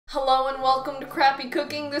Hello and welcome to Crappie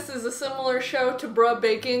Cooking. This is a similar show to Bruh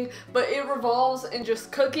Baking, but it revolves in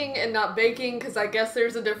just cooking and not baking because I guess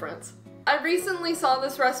there's a difference. I recently saw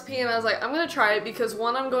this recipe and I was like, I'm gonna try it because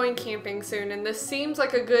one, I'm going camping soon and this seems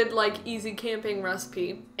like a good, easy camping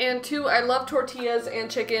recipe. And two, I love tortillas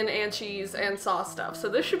and chicken and cheese and sauce stuff, so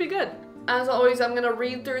this should be good. As always, I'm gonna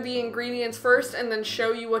read through the ingredients first and then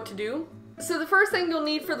show you what to do. So the first thing you'll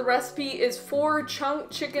need for the recipe is 4 chunk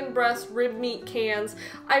chicken breast rib meat cans.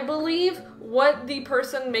 I believe what the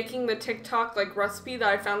person making the TikTok recipe that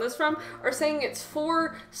I found this from are saying it's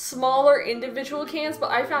 4 smaller individual cans, but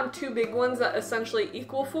I found 2 big ones that essentially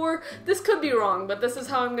equal 4. This could be wrong, but this is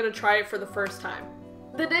how I'm gonna try it for the first time.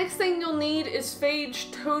 The next thing you'll need is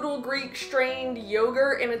Fage Total Greek Strained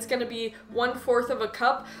Yogurt, and it's going to be 1/4 of a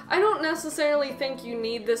cup. I don't necessarily think you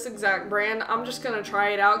need this exact brand. I'm just going to try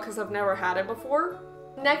it out because I've never had it before.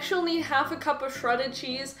 Next, you'll need 1/2 cup of shredded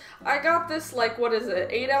cheese. I got this,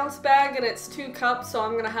 8-ounce bag, and it's 2 cups, so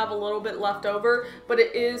I'm going to have a little bit left over, but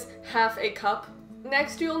it is 1/2 a cup.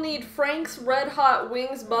 Next, you'll need Frank's Red Hot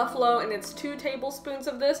Wings Buffalo, and it's 2 tablespoons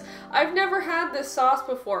of this. I've never had this sauce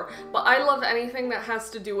before, but I love anything that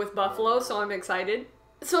has to do with buffalo, so I'm excited.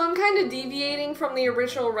 So I'm kind of deviating from the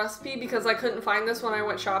original recipe because I couldn't find this when I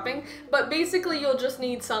went shopping, but basically you'll just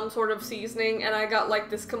need some sort of seasoning, and I got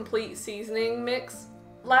this complete seasoning mix.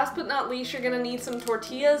 Last but not least, you're gonna need some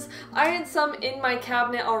tortillas. I had some in my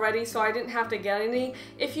cabinet already, so I didn't have to get any.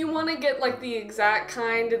 If you want to get the exact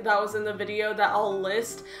kind that was in the video that I'll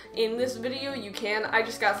list in this video, you can. I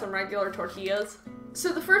just got some regular tortillas. So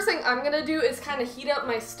the first thing I'm gonna do is kind of heat up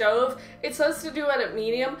my stove. It says to do it at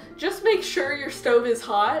medium. Just make sure your stove is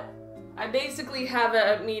hot. I basically have it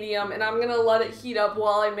at medium, and I'm gonna let it heat up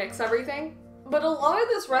while I mix everything. But a lot of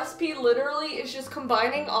this recipe literally is just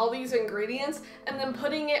combining all these ingredients and then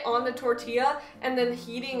putting it on the tortilla and then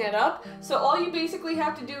heating it up. So all you basically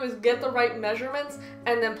have to do is get the right measurements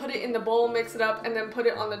and then put it in the bowl, mix it up, and then put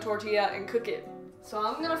it on the tortilla and cook it. So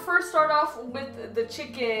I'm gonna first start off with the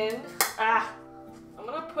chicken. I'm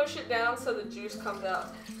gonna push it down so the juice comes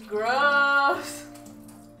out. Gross!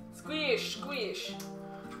 Squish, squish.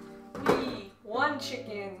 Wee, 1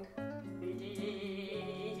 chicken.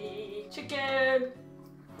 Chicken!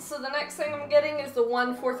 So the next thing I'm getting is the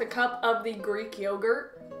 1/4 a cup of the Greek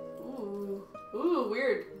yogurt. Ooh,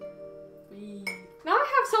 weird. Now I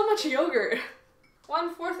have so much yogurt.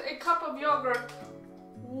 1/4 a cup of yogurt.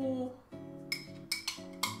 Ooh.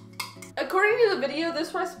 According to the video,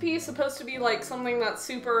 this recipe is supposed to be something that's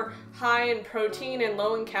super high in protein and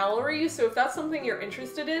low in calories, so if that's something you're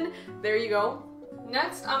interested in, there you go.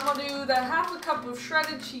 Next, I'm gonna do the 1/2 cup of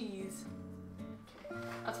shredded cheese.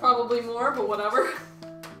 That's probably more, but whatever.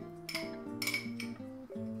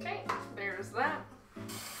 Okay, there's that.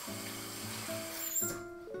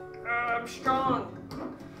 I'm strong.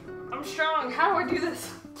 I'm strong. How do I do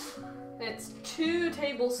this? It's 2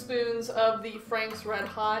 tablespoons of the Frank's Red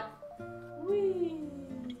Hot. Whee!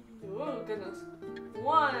 Oh, goodness.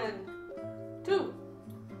 1, 2.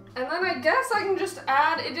 And then I guess I can just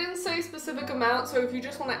add, it didn't say specific amount, so if you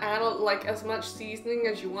just want to add as much seasoning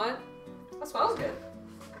as you want, that smells good.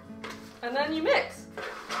 And then you mix.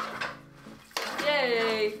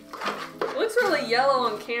 Yay! It looks really yellow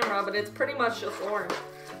on camera, but it's pretty much just orange.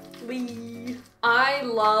 I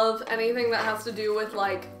love anything that has to do with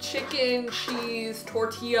chicken, cheese,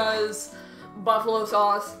 tortillas, buffalo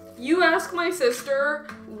sauce. You ask my sister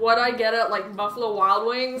what I get at Buffalo Wild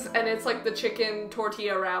Wings, and it's the chicken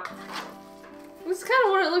tortilla wrap. This is kind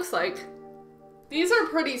of what it looks like. These are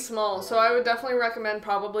pretty small, so I would definitely recommend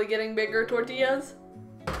probably getting bigger tortillas.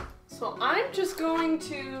 So I'm just going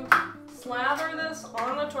to slather this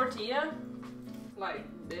on the tortilla, like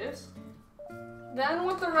this. Then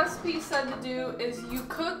what the recipe said to do is you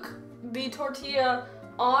cook the tortilla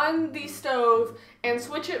on the stove and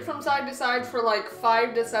switch it from side to side for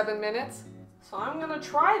 5 to 7 minutes. So I'm gonna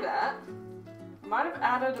try that. Might have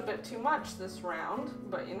added a bit too much this round,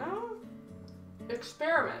 but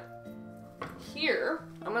experiment. Here,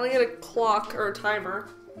 I'm gonna get a clock or a timer.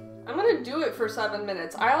 I'm gonna do it for 7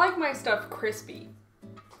 minutes. I like my stuff crispy.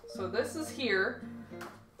 So this is here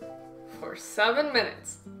for 7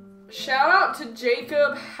 minutes. Shout out to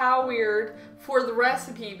Jacob Howard for the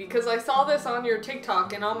recipe because I saw this on your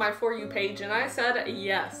TikTok and on my For You page and I said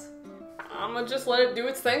yes. I'm gonna just let it do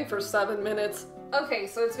its thing for 7 minutes. Okay,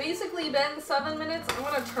 so it's basically been 7 minutes. I'm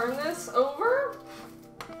gonna turn this over.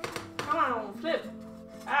 Come on, flip.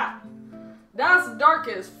 That's dark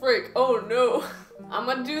as frick. Oh no. I'm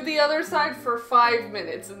gonna do the other side for 5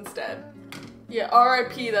 minutes instead. Yeah,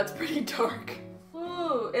 RIP, that's pretty dark.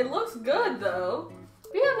 Ooh, it looks good though.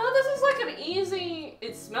 But yeah, no, this is an easy,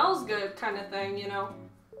 it smells good kind of thing,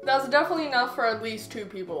 That's definitely enough for at least 2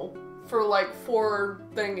 people. For like 4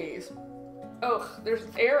 thingies. Ugh, there's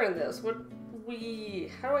air in this. How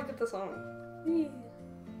do I get this on?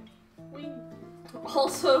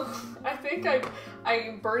 Also, I think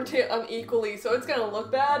I burnt it unequally, so it's gonna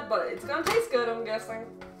look bad, but it's gonna taste good, I'm guessing.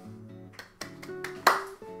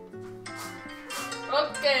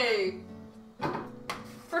 Okay.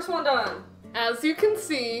 First one done. As you can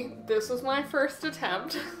see, this was my first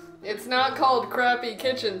attempt. It's not called Crappie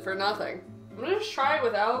Kitchen for nothing. I'm gonna just try it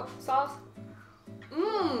without sauce.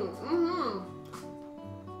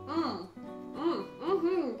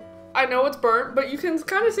 I know it's burnt, but you can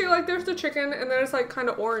kind of see like there's the chicken and then it's like kind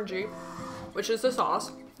of orangey, which is the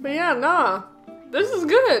sauce. But yeah, nah, this is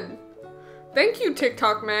good. Thank you,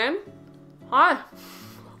 TikTok man. Hi.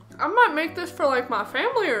 I might make this for like my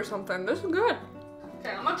family or something. This is good.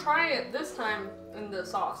 Okay, I'm gonna try it this time in the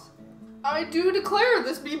sauce. I do declare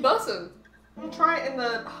this be bussin'. I'm gonna try it in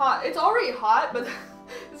the hot. It's already hot, but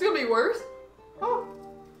it's gonna be worse. Oh.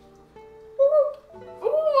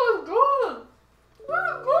 Ooh, it's good. It's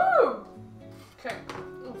good. Okay,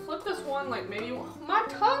 I'll flip this one like maybe. My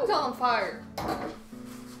tongue's on fire.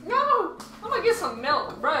 No, I'm gonna get some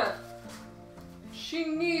milk, bruh. She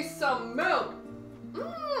needs some milk.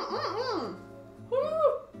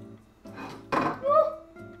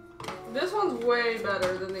 This one's way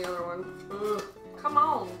better than the other one. Ugh. Come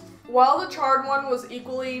on. While the charred one was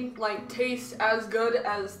equally, like, taste as good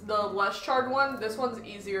as the less charred one, this one's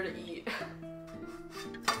easier to eat.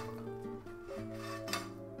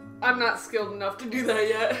 I'm not skilled enough to do that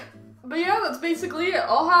yet. But yeah, that's basically it.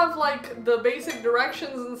 I'll have, like, the basic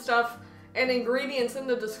directions and stuff and ingredients in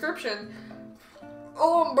the description.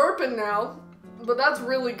 Oh, I'm burping now. But that's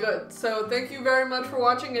really good. So thank you very much for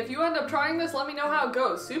watching. If you end up trying this, let me know how it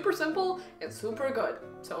goes. Super simple and super good.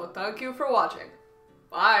 So thank you for watching.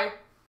 Bye.